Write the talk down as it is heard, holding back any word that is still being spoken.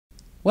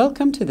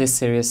Welcome to this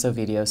series of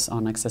videos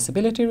on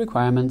accessibility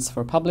requirements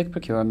for public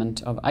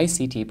procurement of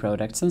ICT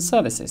products and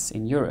services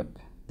in Europe,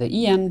 the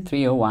EN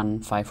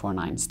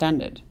 301-549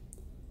 standard.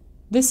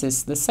 This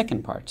is the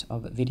second part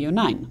of video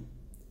 9.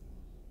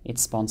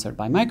 It's sponsored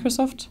by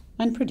Microsoft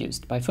and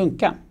produced by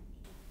Funka.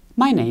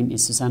 My name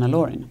is Susanna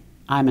Lorin.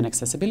 I'm an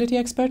accessibility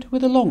expert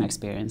with a long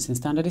experience in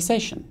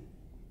standardization.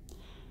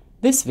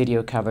 This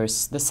video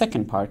covers the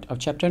second part of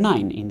Chapter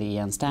 9 in the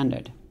EN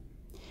standard.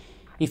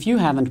 If you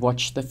haven't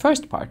watched the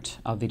first part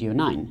of video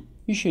 9,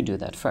 you should do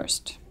that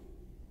first.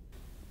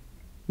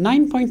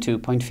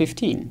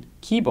 9.2.15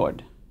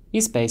 Keyboard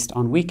is based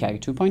on WCAG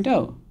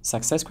 2.0,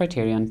 Success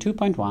Criterion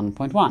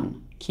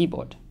 2.1.1,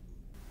 Keyboard.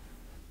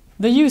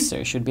 The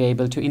user should be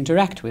able to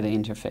interact with the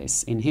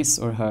interface in his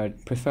or her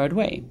preferred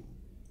way.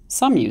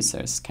 Some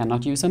users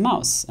cannot use a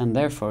mouse and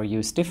therefore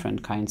use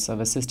different kinds of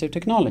assistive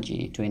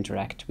technology to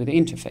interact with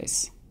the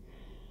interface.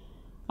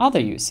 Other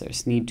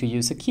users need to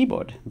use a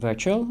keyboard,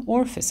 virtual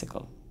or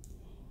physical.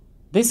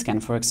 This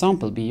can, for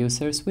example, be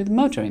users with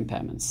motor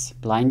impairments,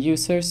 blind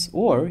users,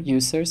 or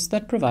users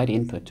that provide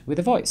input with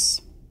a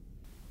voice.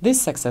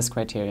 This success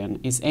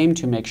criterion is aimed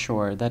to make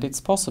sure that it's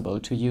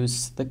possible to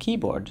use the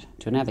keyboard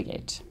to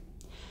navigate.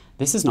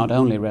 This is not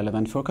only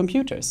relevant for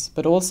computers,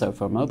 but also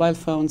for mobile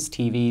phones,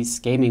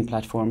 TVs, gaming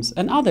platforms,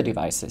 and other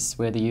devices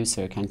where the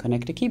user can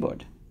connect a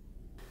keyboard.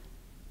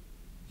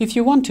 If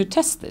you want to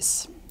test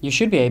this, you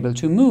should be able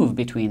to move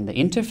between the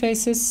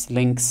interfaces,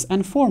 links,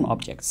 and form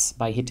objects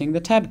by hitting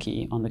the Tab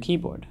key on the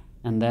keyboard,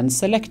 and then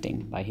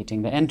selecting by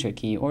hitting the Enter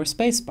key or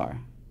spacebar.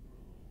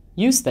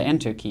 Use the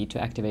Enter key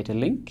to activate a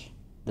link,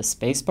 the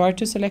spacebar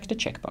to select a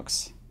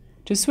checkbox,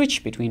 to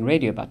switch between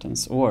radio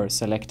buttons or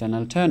select an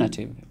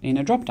alternative in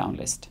a drop-down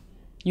list.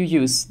 You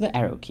use the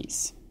arrow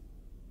keys.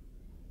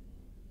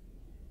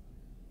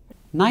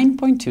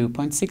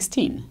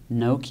 9.2.16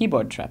 No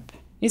Keyboard Trap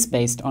is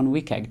based on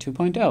WCAG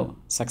 2.0,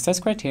 Success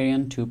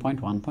Criterion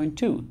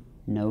 2.1.2,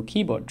 No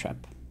Keyboard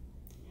Trap.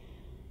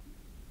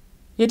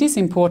 It is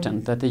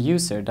important that the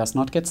user does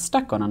not get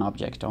stuck on an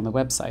object on the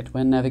website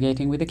when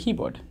navigating with a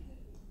keyboard.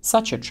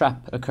 Such a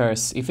trap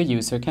occurs if a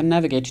user can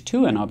navigate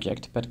to an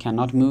object but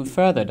cannot move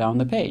further down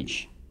the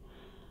page.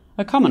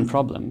 A common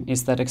problem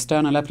is that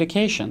external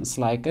applications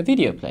like a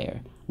video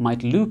player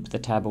might loop the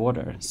tab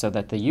order so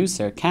that the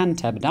user can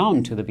tab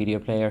down to the video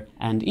player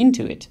and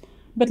into it,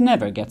 but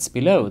never gets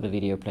below the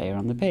video player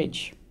on the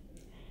page.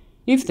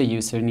 If the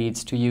user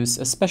needs to use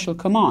a special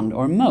command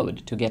or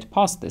mode to get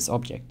past this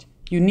object,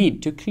 you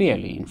need to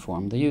clearly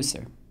inform the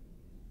user.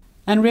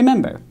 And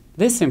remember,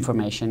 this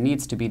information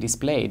needs to be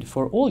displayed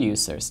for all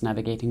users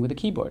navigating with a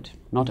keyboard,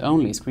 not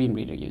only screen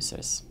reader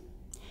users.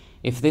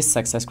 If this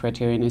success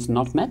criterion is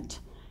not met,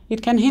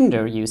 it can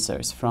hinder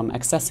users from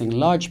accessing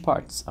large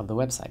parts of the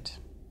website.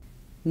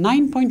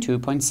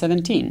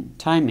 9.2.17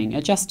 Timing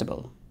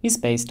Adjustable is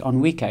based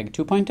on WCAG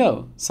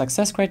 2.0,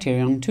 Success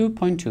Criterion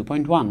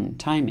 2.2.1,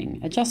 Timing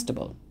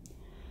Adjustable.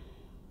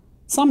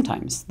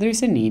 Sometimes there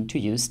is a need to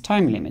use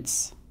time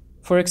limits.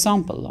 For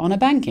example, on a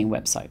banking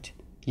website,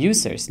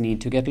 users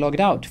need to get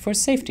logged out for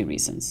safety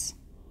reasons.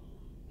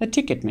 A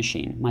ticket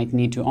machine might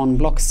need to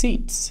unblock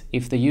seats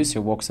if the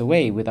user walks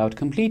away without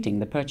completing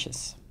the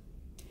purchase.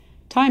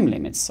 Time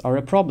limits are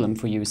a problem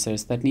for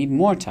users that need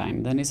more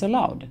time than is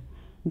allowed.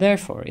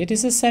 Therefore, it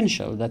is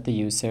essential that the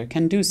user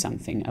can do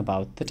something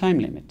about the time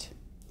limit.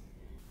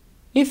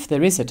 If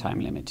there is a time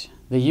limit,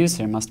 the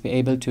user must be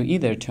able to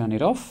either turn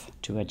it off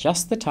to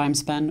adjust the time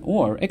span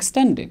or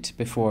extend it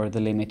before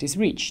the limit is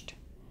reached.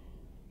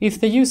 If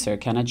the user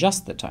can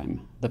adjust the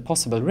time, the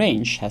possible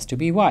range has to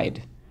be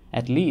wide,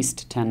 at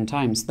least 10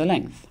 times the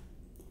length.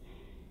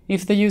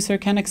 If the user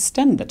can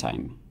extend the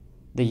time,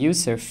 the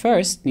user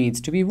first needs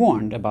to be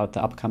warned about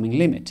the upcoming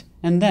limit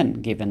and then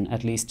given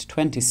at least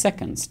 20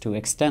 seconds to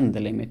extend the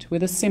limit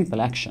with a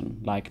simple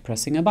action like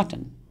pressing a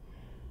button.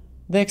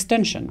 The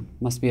extension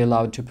must be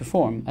allowed to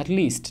perform at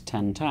least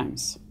 10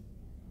 times.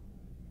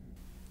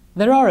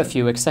 There are a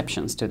few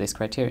exceptions to this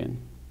criterion.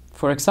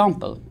 For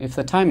example, if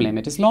the time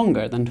limit is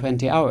longer than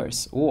 20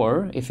 hours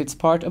or if it's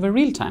part of a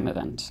real-time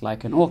event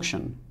like an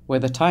auction where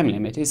the time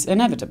limit is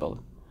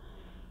inevitable,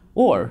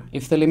 or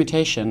if the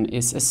limitation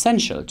is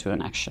essential to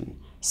an action,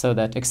 so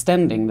that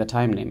extending the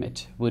time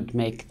limit would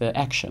make the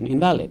action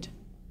invalid.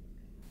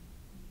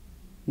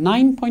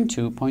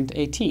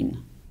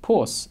 9.2.18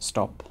 Pause,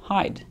 Stop,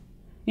 Hide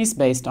is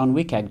based on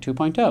WCAG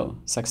 2.0,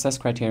 Success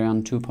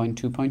Criterion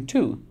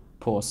 2.2.2,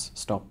 Pause,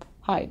 Stop,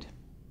 Hide.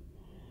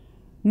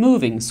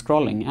 Moving,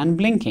 scrolling, and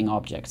blinking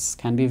objects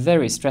can be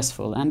very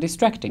stressful and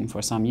distracting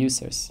for some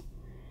users.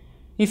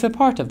 If a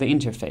part of the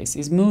interface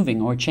is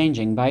moving or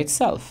changing by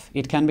itself,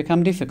 it can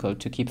become difficult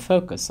to keep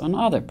focus on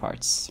other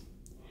parts.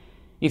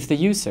 If the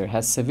user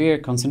has severe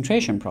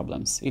concentration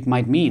problems, it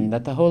might mean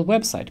that the whole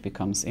website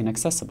becomes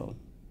inaccessible.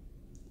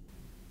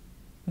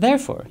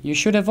 Therefore, you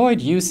should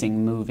avoid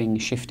using moving,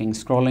 shifting,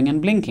 scrolling,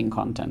 and blinking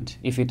content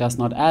if it does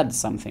not add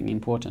something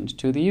important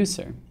to the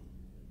user.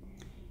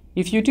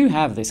 If you do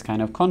have this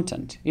kind of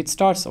content, it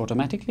starts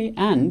automatically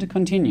and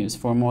continues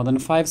for more than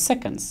 5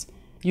 seconds,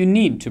 you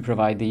need to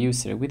provide the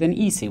user with an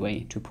easy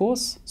way to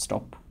pause,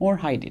 stop, or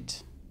hide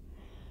it.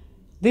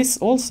 This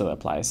also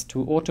applies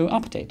to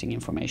auto-updating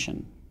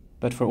information.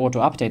 But for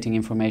auto-updating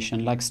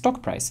information like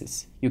stock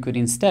prices, you could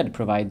instead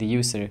provide the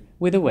user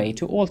with a way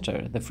to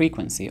alter the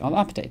frequency of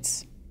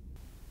updates.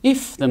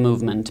 If the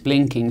movement,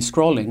 blinking,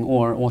 scrolling,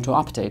 or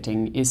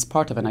auto-updating is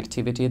part of an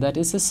activity that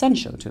is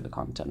essential to the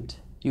content,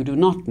 you do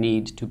not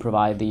need to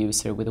provide the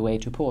user with a way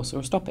to pause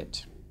or stop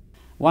it.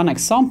 One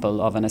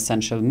example of an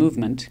essential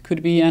movement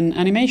could be an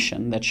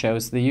animation that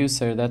shows the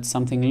user that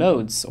something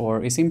loads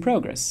or is in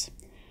progress.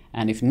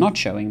 And if not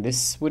showing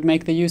this would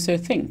make the user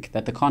think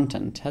that the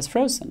content has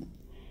frozen.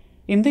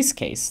 In this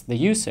case, the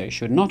user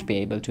should not be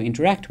able to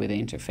interact with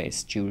the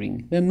interface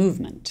during the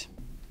movement.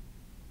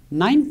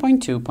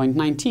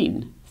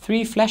 9.2.19,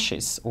 3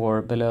 flashes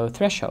or below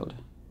threshold,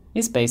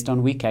 is based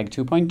on WCAG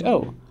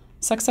 2.0,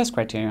 success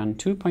criterion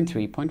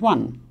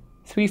 2.3.1,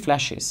 3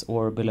 flashes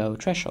or below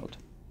threshold.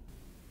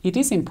 It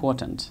is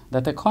important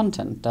that the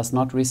content does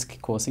not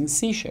risk causing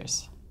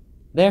seizures.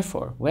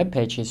 Therefore, web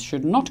pages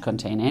should not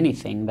contain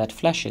anything that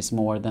flashes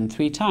more than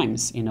 3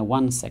 times in a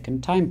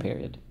 1-second time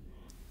period.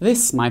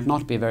 This might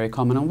not be very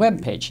common on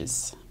web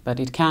pages, but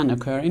it can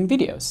occur in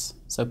videos,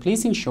 so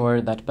please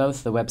ensure that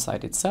both the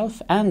website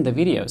itself and the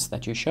videos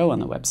that you show on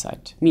the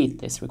website meet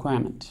this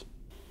requirement.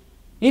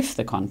 If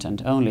the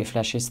content only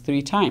flashes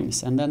 3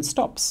 times and then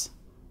stops,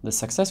 the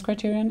success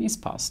criterion is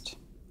passed.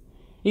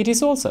 It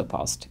is also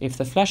passed if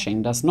the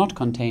flashing does not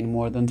contain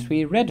more than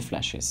 3 red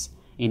flashes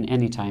in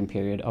any time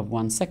period of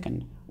 1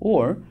 second,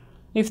 or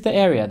if the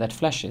area that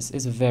flashes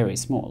is very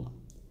small.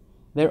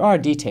 There are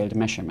detailed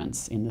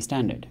measurements in the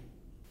standard.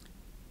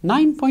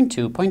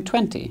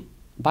 9.2.20,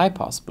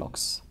 bypass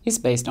blocks, is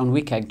based on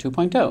WCAG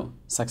 2.0,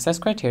 success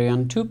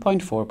criterion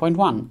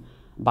 2.4.1,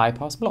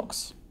 bypass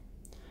blocks.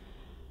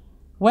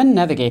 When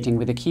navigating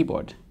with a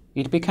keyboard,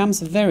 it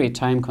becomes very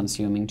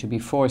time-consuming to be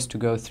forced to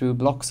go through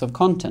blocks of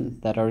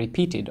content that are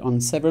repeated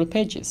on several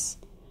pages.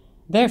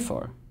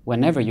 Therefore,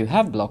 whenever you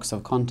have blocks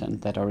of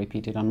content that are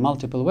repeated on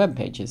multiple web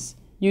pages,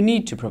 you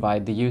need to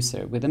provide the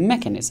user with a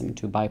mechanism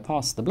to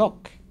bypass the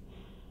block.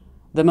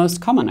 The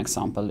most common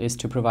example is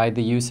to provide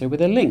the user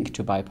with a link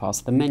to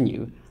bypass the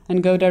menu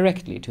and go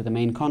directly to the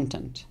main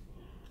content.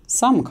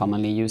 Some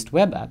commonly used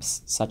web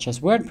apps, such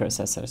as word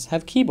processors,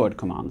 have keyboard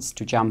commands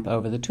to jump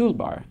over the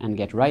toolbar and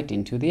get right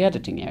into the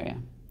editing area.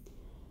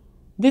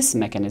 This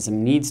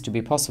mechanism needs to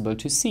be possible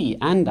to see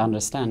and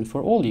understand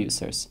for all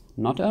users,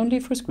 not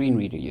only for screen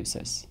reader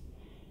users.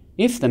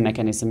 If the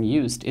mechanism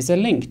used is a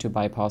link to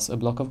bypass a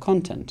block of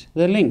content,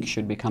 the link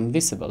should become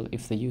visible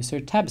if the user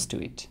tabs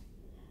to it.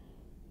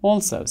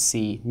 Also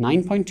see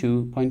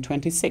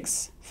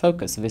 9.2.26,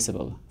 Focus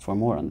Visible, for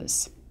more on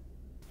this.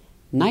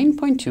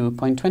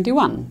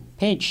 9.2.21,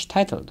 Page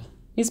Titled,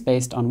 is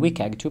based on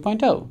WCAG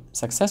 2.0,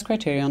 success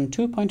criterion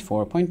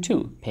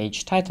 2.4.2,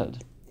 Page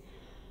Titled.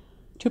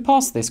 To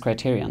pass this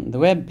criterion, the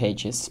web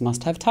pages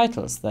must have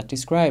titles that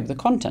describe the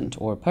content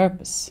or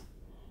purpose.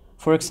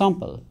 For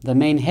example, the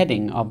main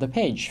heading of the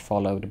page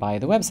followed by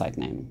the website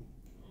name.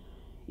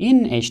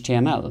 In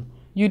HTML,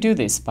 you do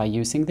this by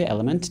using the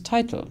element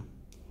title.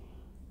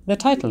 The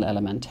title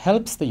element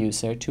helps the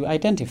user to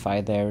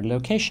identify their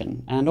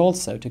location and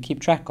also to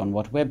keep track on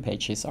what web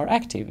pages are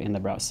active in the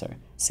browser,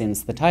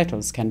 since the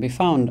titles can be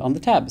found on the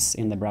tabs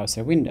in the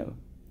browser window.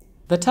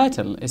 The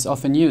title is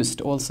often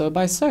used also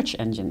by search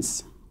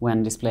engines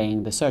when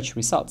displaying the search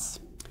results.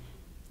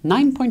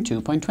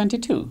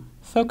 9.2.22,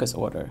 Focus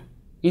Order,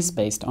 is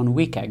based on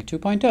WCAG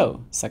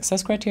 2.0,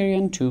 success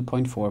criterion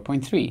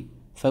 2.4.3,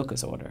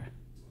 Focus Order.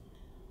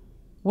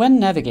 When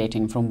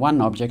navigating from one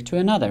object to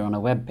another on a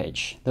web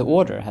page, the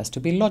order has to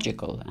be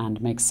logical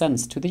and make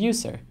sense to the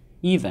user,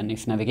 even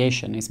if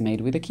navigation is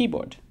made with a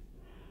keyboard.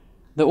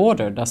 The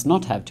order does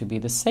not have to be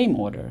the same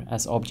order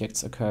as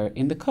objects occur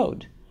in the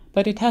code,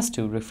 but it has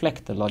to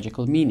reflect the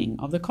logical meaning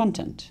of the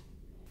content.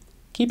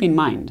 Keep in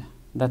mind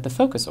that the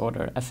focus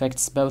order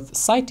affects both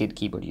sighted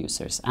keyboard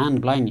users and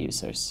blind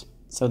users,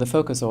 so the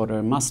focus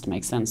order must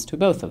make sense to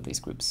both of these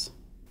groups.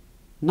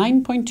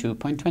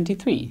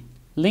 9.2.23,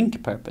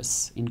 Link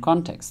Purpose in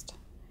Context,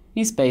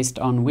 is based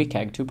on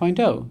WCAG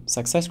 2.0,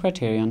 success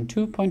criterion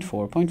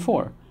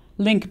 2.4.4,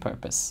 Link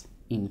Purpose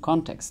in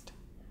Context.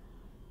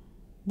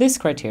 This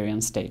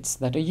criterion states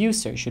that a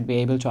user should be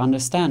able to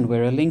understand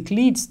where a link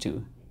leads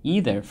to,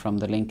 either from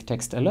the link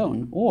text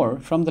alone or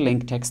from the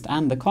link text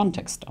and the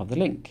context of the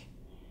link.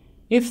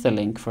 If the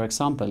link, for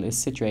example, is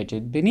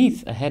situated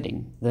beneath a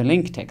heading, the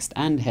link text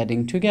and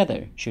heading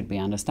together should be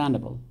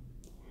understandable.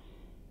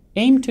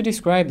 Aim to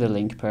describe the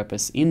link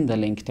purpose in the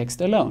link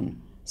text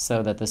alone,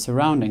 so that the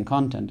surrounding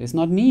content is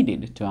not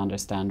needed to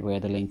understand where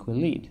the link will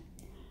lead.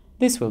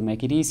 This will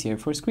make it easier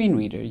for screen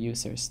reader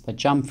users that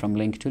jump from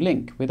link to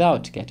link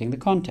without getting the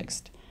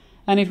context,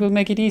 and it will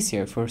make it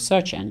easier for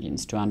search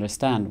engines to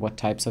understand what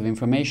types of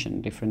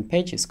information different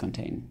pages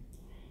contain.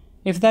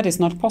 If that is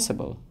not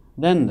possible,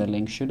 then the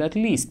link should at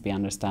least be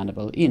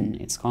understandable in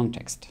its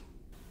context.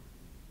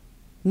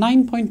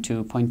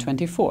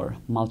 9.2.24,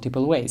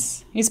 Multiple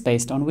Ways, is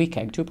based on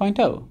WCAG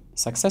 2.0,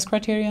 Success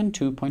criterion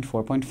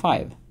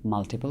 2.4.5,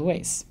 multiple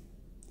ways.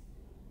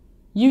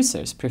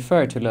 Users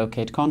prefer to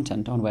locate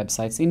content on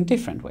websites in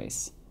different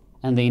ways,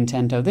 and the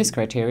intent of this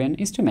criterion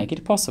is to make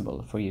it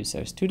possible for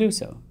users to do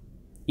so,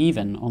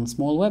 even on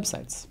small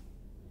websites.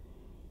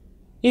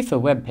 If a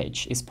web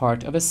page is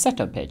part of a set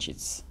of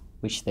pages,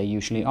 which they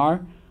usually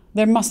are,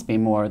 there must be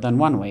more than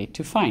one way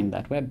to find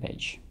that web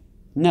page.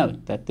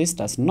 Note that this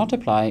does not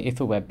apply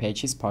if a web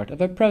page is part of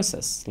a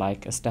process,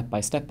 like a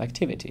step-by-step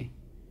activity.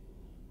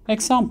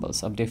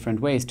 Examples of different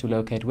ways to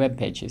locate web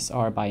pages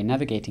are by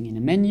navigating in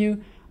a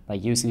menu, by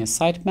using a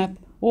sitemap,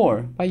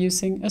 or by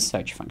using a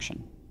search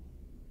function.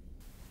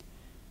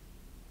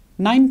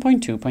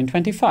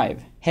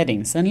 9.2.25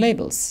 Headings and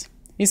Labels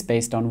is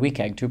based on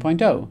WCAG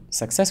 2.0,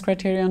 Success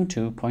Criterion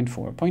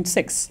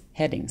 2.4.6,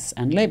 Headings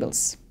and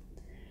Labels.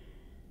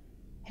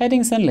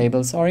 Headings and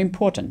labels are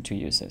important to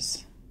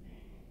users.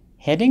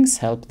 Headings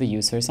help the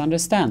users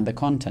understand the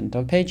content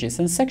of pages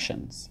and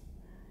sections.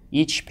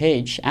 Each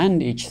page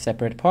and each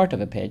separate part of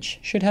a page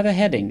should have a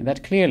heading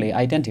that clearly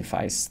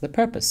identifies the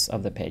purpose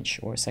of the page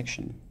or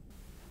section.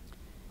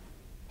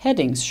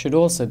 Headings should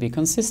also be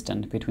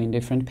consistent between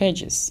different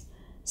pages.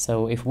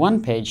 So if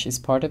one page is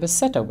part of a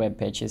set of web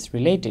pages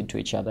related to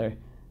each other,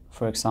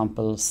 for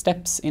example,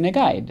 steps in a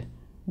guide,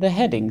 the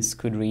headings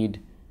could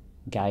read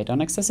Guide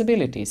on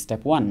Accessibility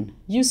Step 1,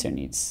 User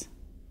Needs,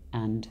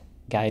 and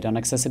Guide on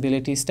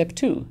Accessibility Step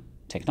 2,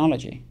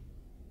 Technology.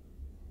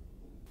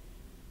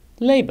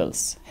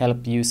 Labels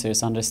help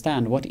users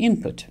understand what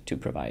input to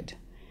provide.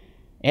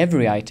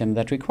 Every item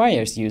that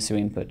requires user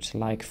input,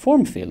 like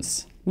form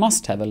fields,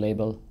 must have a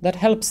label that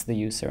helps the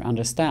user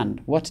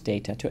understand what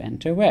data to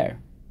enter where.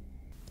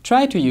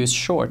 Try to use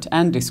short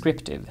and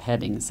descriptive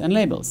headings and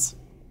labels.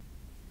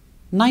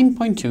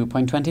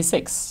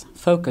 9.2.26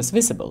 Focus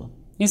Visible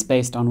is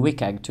based on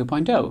WCAG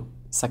 2.0,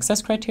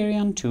 Success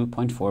Criterion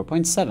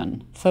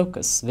 2.4.7,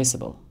 Focus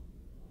Visible.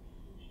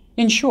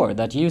 Ensure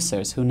that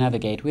users who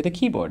navigate with a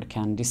keyboard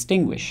can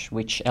distinguish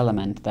which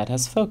element that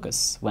has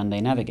focus when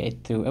they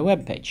navigate through a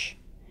web page.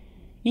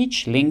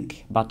 Each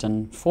link,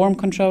 button, form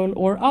control,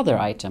 or other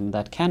item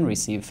that can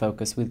receive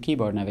focus with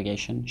keyboard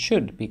navigation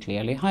should be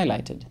clearly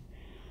highlighted.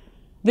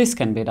 This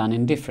can be done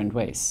in different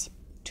ways.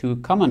 Two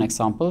common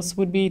examples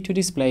would be to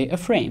display a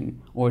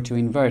frame or to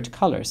invert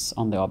colors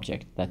on the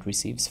object that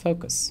receives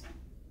focus.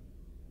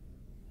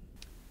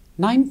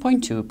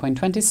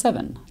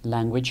 9.2.27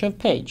 Language of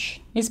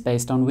Page is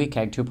based on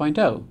WCAG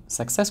 2.0,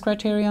 Success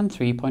Criterion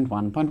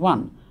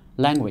 3.1.1,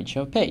 Language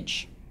of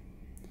Page.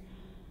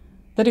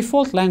 The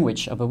default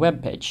language of a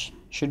web page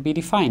should be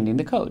defined in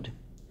the code.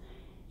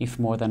 If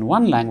more than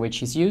one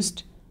language is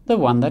used, the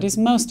one that is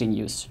most in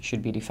use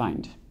should be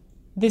defined.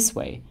 This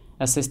way,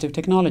 assistive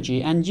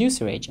technology and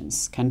user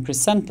agents can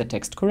present the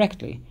text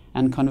correctly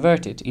and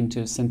convert it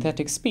into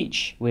synthetic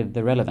speech with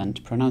the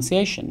relevant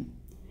pronunciation.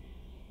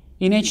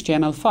 In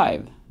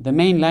HTML5, the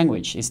main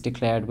language is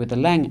declared with the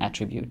lang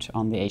attribute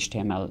on the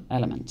HTML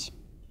element.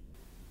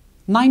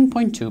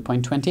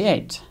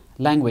 9.2.28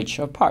 Language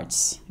of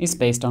Parts is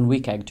based on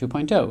WCAG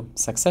 2.0,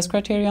 Success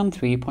Criterion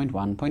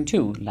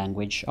 3.1.2,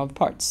 Language of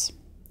Parts.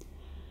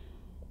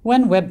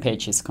 When web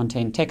pages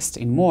contain text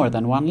in more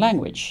than one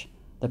language,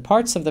 the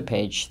parts of the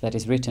page that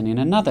is written in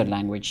another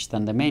language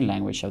than the main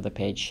language of the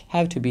page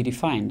have to be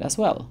defined as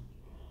well.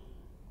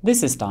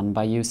 This is done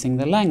by using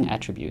the lang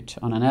attribute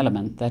on an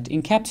element that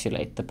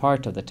encapsulates the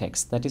part of the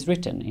text that is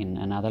written in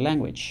another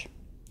language.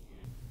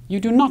 You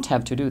do not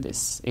have to do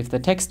this if the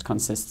text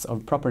consists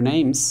of proper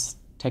names,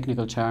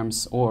 technical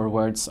terms, or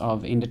words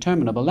of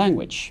indeterminable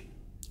language.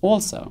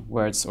 Also,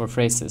 words or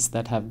phrases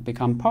that have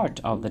become part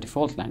of the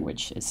default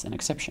language is an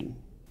exception.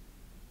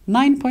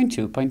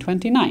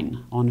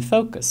 9.2.29 on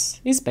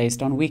Focus is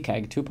based on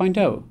WCAG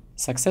 2.0,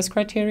 Success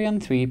Criterion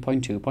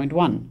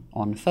 3.2.1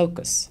 on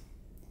Focus.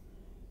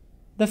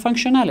 The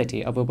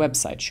functionality of a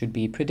website should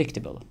be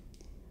predictable,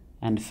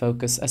 and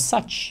focus as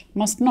such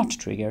must not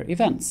trigger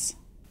events.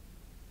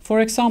 For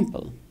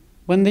example,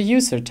 when the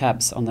user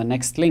tabs on the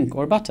next link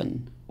or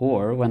button,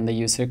 or when the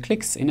user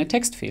clicks in a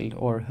text field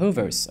or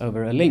hovers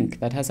over a link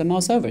that has a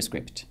mouse over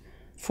script,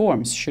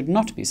 forms should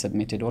not be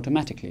submitted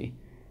automatically.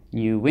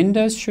 New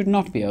windows should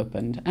not be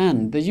opened,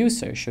 and the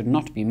user should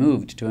not be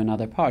moved to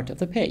another part of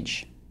the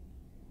page.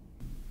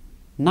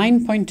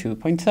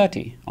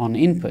 9.2.30 on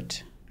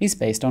Input is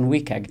based on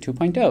WCAG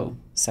 2.0,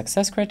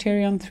 Success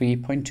Criterion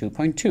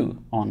 3.2.2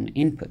 on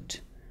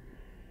Input.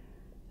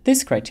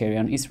 This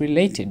criterion is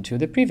related to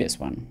the previous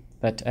one,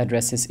 but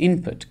addresses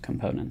input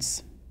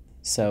components.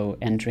 So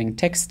entering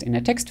text in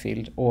a text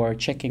field or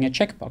checking a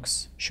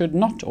checkbox should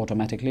not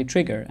automatically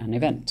trigger an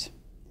event.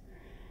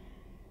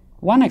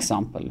 One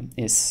example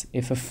is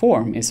if a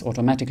form is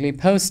automatically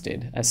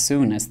posted as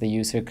soon as the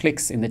user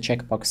clicks in the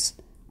checkbox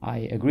 "I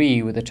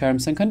agree with the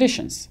terms and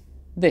conditions."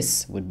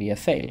 This would be a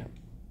fail.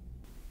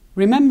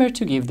 Remember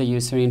to give the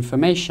user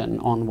information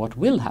on what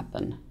will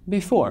happen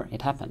before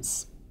it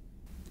happens.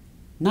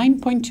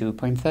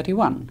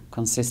 9.2.31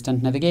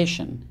 Consistent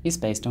Navigation is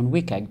based on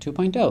WCAG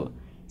 2.0,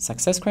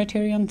 Success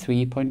Criterion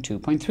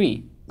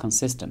 3.2.3,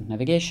 Consistent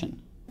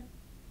Navigation.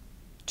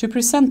 To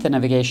present the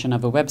navigation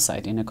of a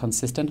website in a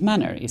consistent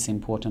manner is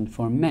important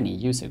for many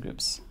user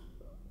groups.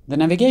 The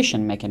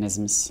navigation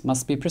mechanisms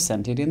must be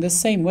presented in the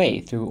same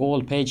way through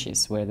all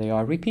pages where they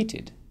are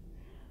repeated.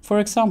 For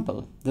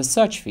example, the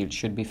search field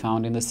should be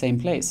found in the same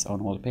place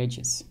on all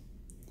pages.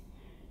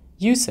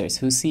 Users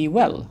who see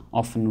well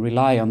often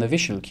rely on the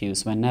visual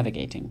cues when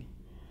navigating.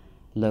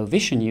 Low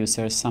vision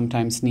users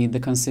sometimes need the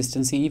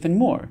consistency even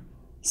more,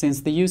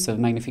 since the use of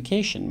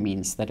magnification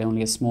means that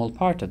only a small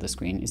part of the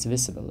screen is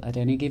visible at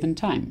any given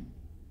time.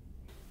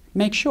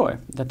 Make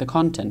sure that the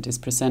content is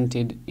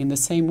presented in the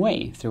same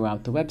way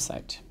throughout the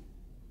website.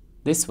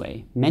 This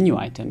way, menu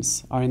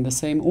items are in the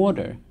same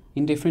order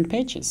in different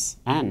pages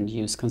and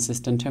use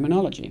consistent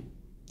terminology.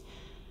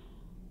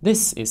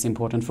 This is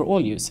important for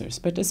all users,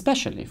 but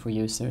especially for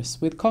users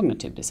with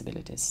cognitive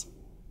disabilities.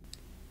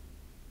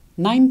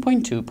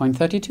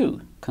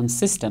 9.2.32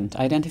 Consistent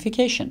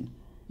Identification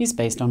is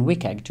based on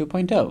WCAG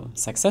 2.0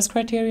 Success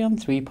Criterion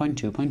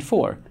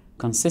 3.2.4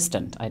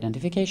 Consistent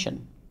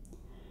Identification.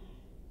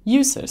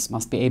 Users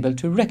must be able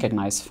to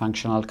recognize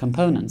functional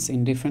components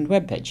in different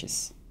web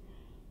pages.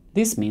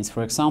 This means,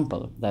 for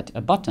example, that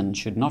a button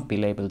should not be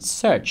labeled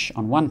Search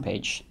on one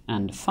page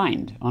and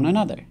Find on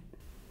another.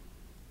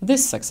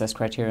 This success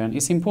criterion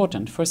is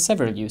important for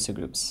several user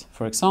groups,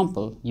 for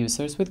example,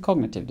 users with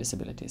cognitive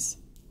disabilities.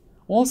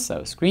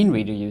 Also, screen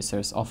reader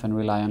users often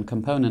rely on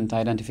component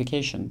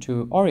identification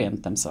to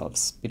orient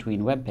themselves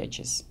between web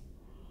pages.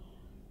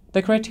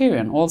 The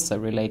criterion also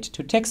relate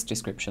to text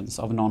descriptions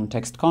of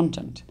non-text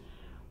content.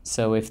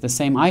 So if the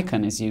same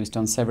icon is used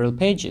on several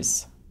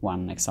pages,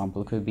 one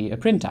example could be a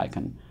print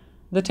icon,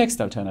 the text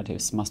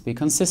alternatives must be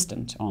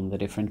consistent on the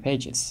different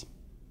pages.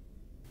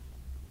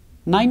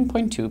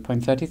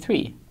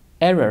 9.2.33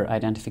 Error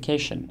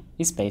Identification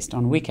is based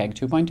on WCAG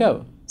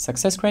 2.0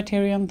 Success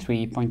Criterion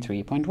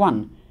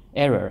 3.3.1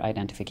 Error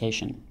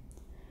Identification.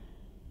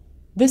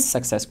 This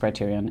success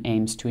criterion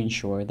aims to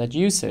ensure that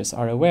users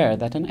are aware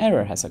that an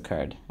error has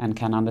occurred and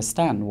can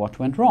understand what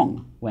went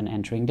wrong when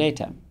entering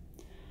data.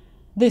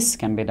 This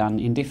can be done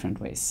in different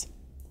ways.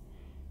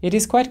 It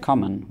is quite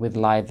common with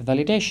live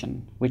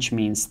validation, which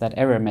means that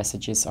error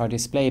messages are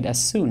displayed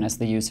as soon as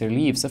the user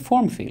leaves a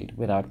form field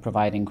without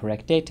providing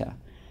correct data.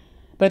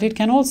 But it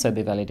can also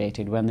be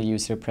validated when the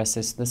user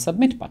presses the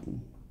Submit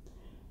button.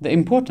 The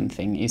important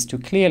thing is to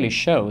clearly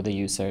show the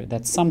user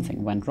that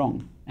something went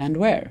wrong and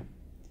where.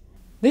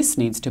 This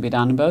needs to be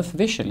done both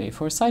visually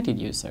for sighted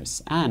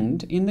users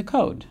and in the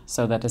code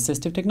so that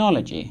assistive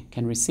technology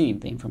can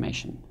receive the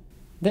information.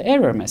 The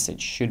error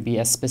message should be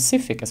as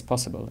specific as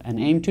possible and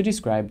aim to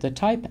describe the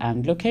type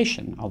and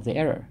location of the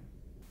error.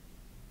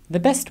 The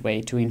best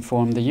way to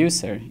inform the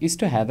user is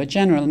to have a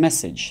general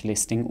message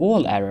listing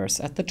all errors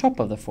at the top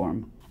of the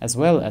form, as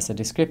well as a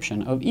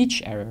description of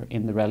each error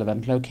in the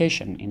relevant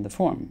location in the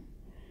form.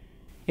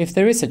 If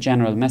there is a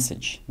general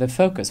message, the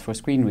focus for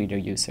screen reader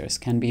users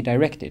can be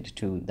directed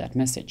to that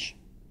message.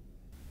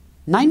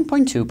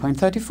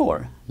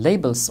 9.2.34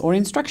 Labels or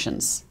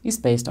Instructions is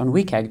based on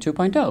WCAG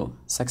 2.0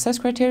 Success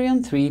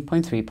Criterion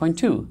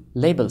 3.3.2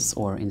 Labels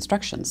or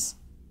Instructions.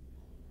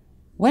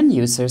 When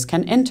users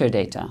can enter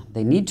data,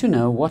 they need to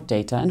know what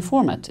data and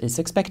format is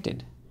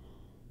expected.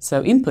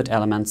 So input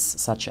elements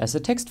such as a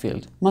text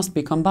field must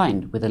be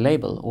combined with a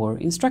label or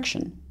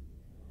instruction.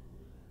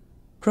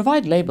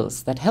 Provide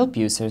labels that help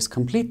users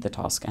complete the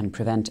task and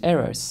prevent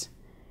errors.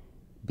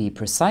 Be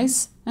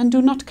precise and do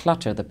not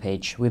clutter the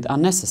page with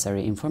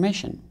unnecessary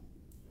information.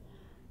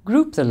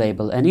 Group the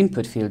label and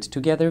input field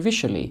together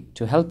visually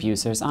to help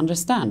users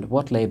understand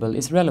what label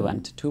is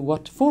relevant to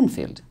what form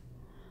field.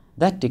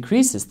 That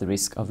decreases the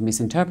risk of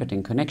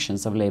misinterpreting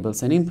connections of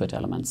labels and input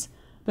elements,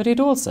 but it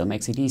also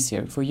makes it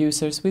easier for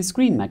users with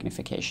screen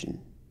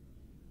magnification.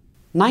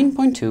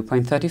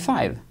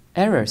 9.2.35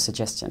 Error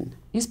Suggestion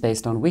is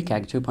based on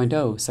WCAG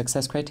 2.0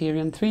 Success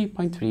Criterion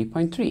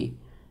 3.3.3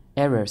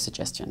 Error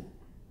Suggestion.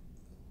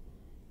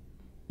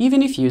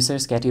 Even if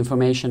users get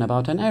information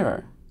about an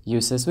error,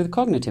 users with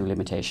cognitive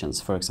limitations,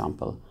 for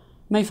example,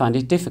 may find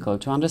it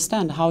difficult to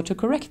understand how to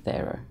correct the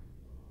error.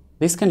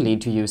 This can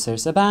lead to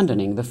users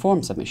abandoning the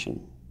form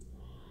submission.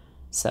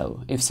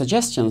 So, if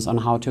suggestions on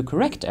how to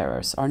correct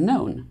errors are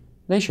known,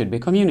 they should be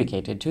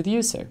communicated to the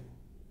user.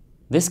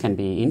 This can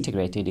be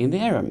integrated in the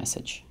error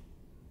message.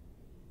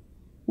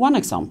 One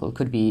example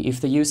could be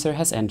if the user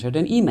has entered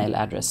an email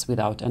address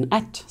without an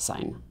 @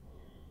 sign.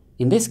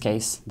 In this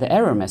case, the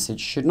error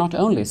message should not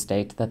only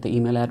state that the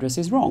email address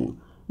is wrong,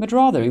 but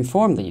rather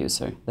inform the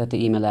user that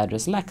the email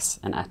address lacks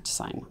an @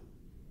 sign.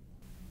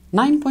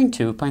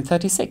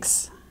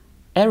 9.2.36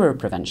 Error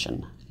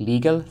Prevention,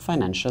 Legal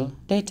Financial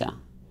Data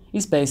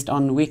is based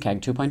on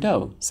WCAG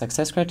 2.0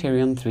 Success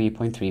Criterion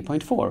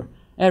 3.3.4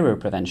 Error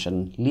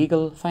Prevention,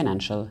 Legal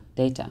Financial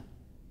Data.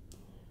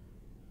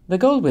 The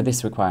goal with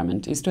this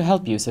requirement is to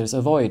help users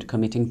avoid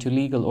committing to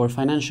legal or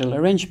financial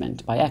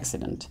arrangement by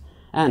accident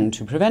and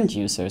to prevent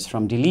users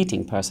from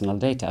deleting personal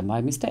data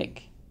by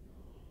mistake.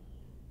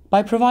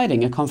 By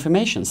providing a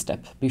confirmation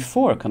step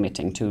before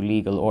committing to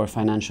legal or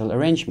financial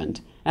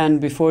arrangement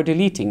and before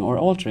deleting or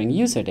altering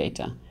user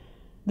data,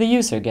 the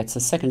user gets a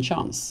second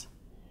chance.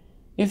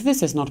 If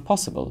this is not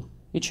possible,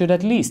 it should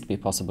at least be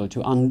possible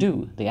to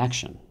undo the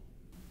action.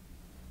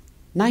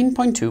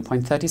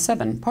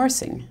 9.2.37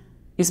 Parsing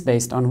is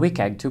based on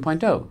WCAG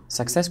 2.0,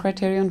 Success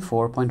Criterion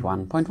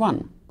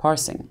 4.1.1,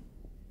 Parsing.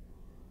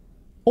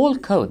 All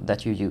code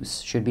that you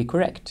use should be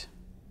correct.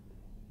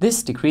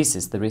 This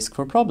decreases the risk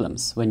for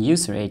problems when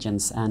user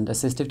agents and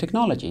assistive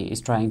technology is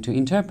trying to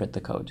interpret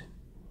the code.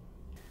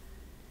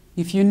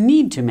 If you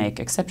need to make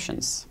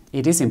exceptions,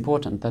 it is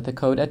important that the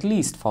code at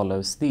least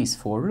follows these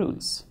 4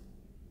 rules.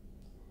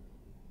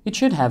 It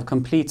should have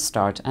complete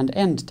start and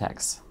end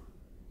tags.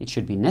 It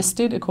should be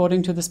nested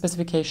according to the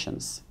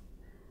specifications.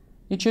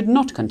 It should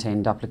not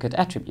contain duplicate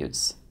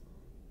attributes,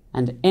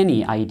 and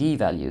any ID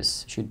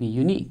values should be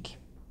unique.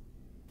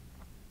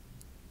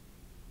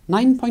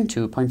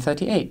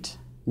 9.2.38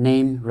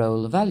 Name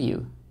Role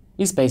Value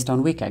is based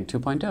on WCAG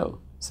 2.0,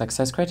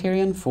 Success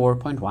Criterion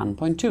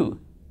 4.1.2,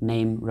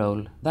 Name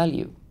Role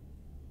Value.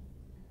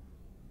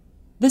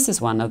 This is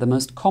one of the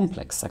most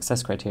complex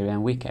success criteria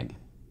in WCAG.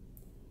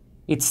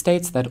 It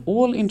states that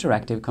all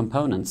interactive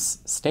components,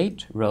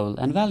 state, role,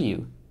 and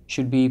value,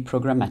 should be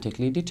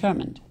programmatically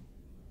determined.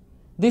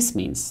 This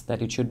means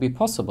that it should be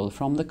possible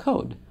from the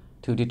code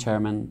to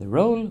determine the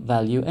role,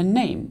 value, and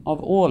name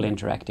of all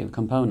interactive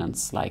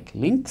components like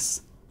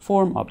links,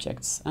 form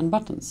objects, and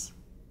buttons.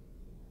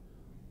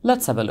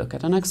 Let's have a look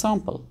at an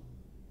example.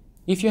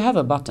 If you have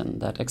a button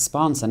that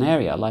expands an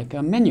area like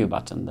a menu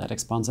button that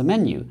expands a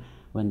menu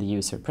when the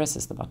user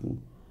presses the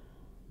button,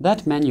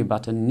 that menu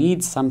button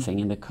needs something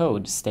in the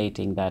code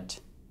stating that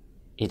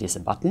it is a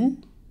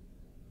button,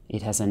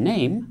 it has a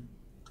name,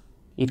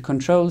 it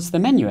controls the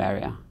menu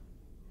area,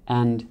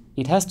 and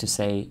it has to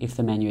say if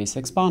the menu is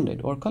expanded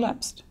or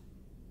collapsed.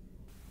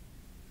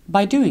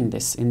 By doing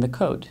this in the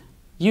code,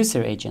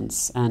 user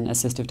agents and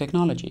assistive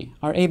technology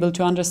are able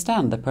to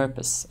understand the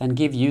purpose and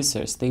give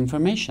users the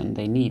information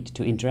they need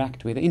to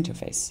interact with the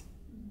interface.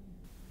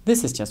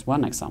 This is just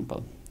one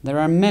example. There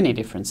are many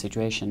different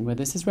situations where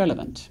this is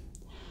relevant.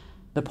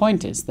 The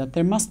point is that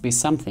there must be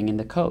something in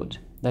the code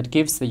that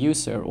gives the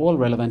user all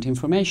relevant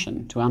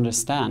information to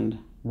understand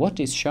what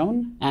is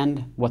shown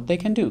and what they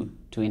can do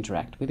to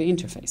interact with the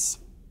interface.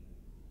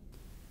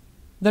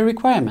 The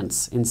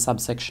requirements in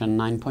subsection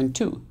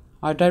 9.2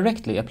 are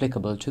directly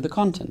applicable to the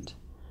content,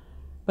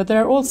 but there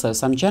are also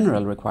some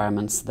general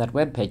requirements that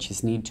web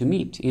pages need to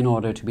meet in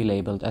order to be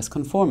labeled as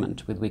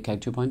conformant with WCAG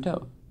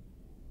 2.0.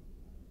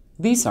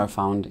 These are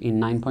found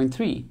in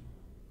 9.3,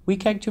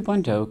 WCAG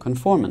 2.0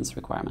 Conformance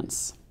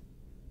Requirements.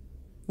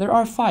 There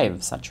are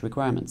 5 such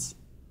requirements: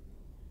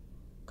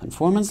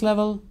 conformance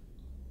level,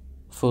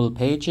 full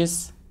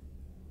pages,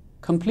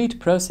 complete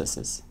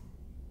processes,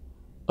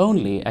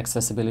 only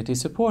accessibility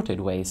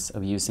supported ways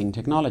of using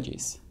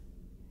technologies,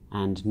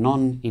 and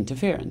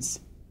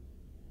non-interference.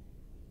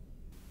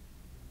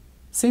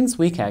 Since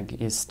WCAG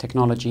is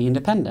technology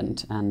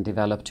independent and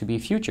developed to be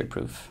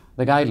future-proof,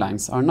 the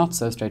guidelines are not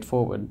so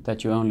straightforward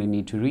that you only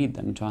need to read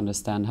them to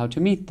understand how to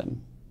meet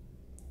them.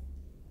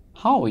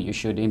 How you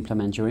should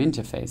implement your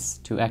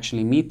interface to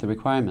actually meet the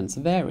requirements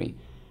vary,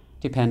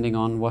 depending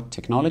on what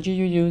technology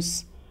you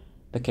use,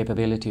 the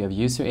capability of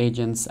user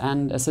agents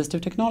and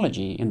assistive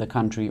technology in the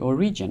country or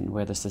region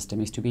where the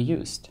system is to be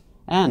used,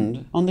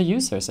 and on the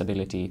user's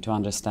ability to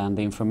understand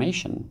the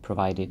information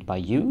provided by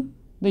you,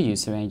 the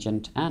user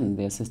agent, and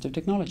the assistive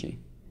technology.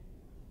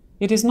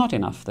 It is not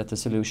enough that the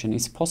solution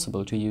is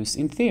possible to use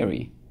in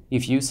theory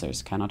if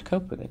users cannot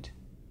cope with it.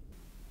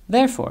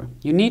 Therefore,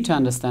 you need to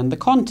understand the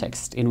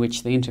context in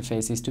which the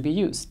interface is to be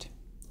used.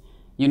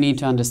 You need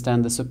to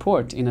understand the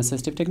support in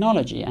assistive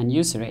technology and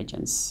user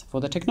agents for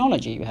the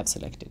technology you have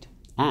selected,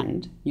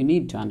 and you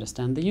need to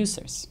understand the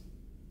users.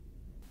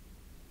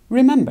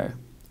 Remember,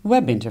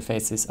 web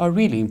interfaces are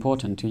really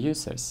important to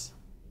users,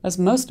 as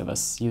most of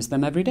us use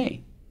them every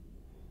day.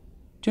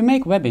 To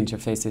make web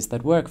interfaces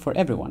that work for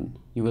everyone,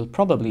 you will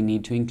probably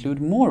need to include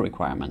more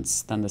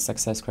requirements than the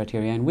success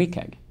criteria in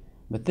WCAG,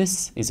 but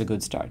this is a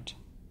good start.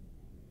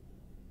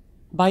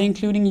 By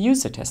including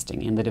user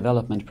testing in the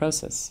development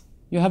process,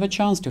 you have a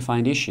chance to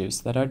find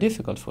issues that are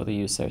difficult for the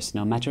users,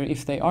 no matter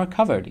if they are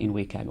covered in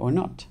WCAG or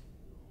not.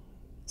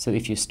 So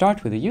if you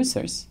start with the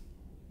users,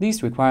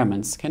 these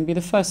requirements can be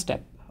the first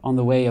step on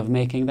the way of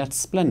making that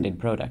splendid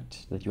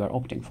product that you are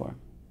opting for.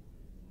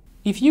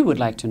 If you would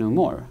like to know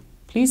more,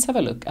 please have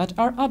a look at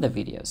our other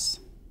videos.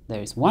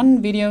 There is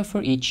one video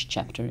for each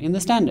chapter in the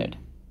standard.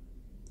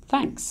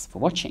 Thanks for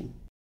watching.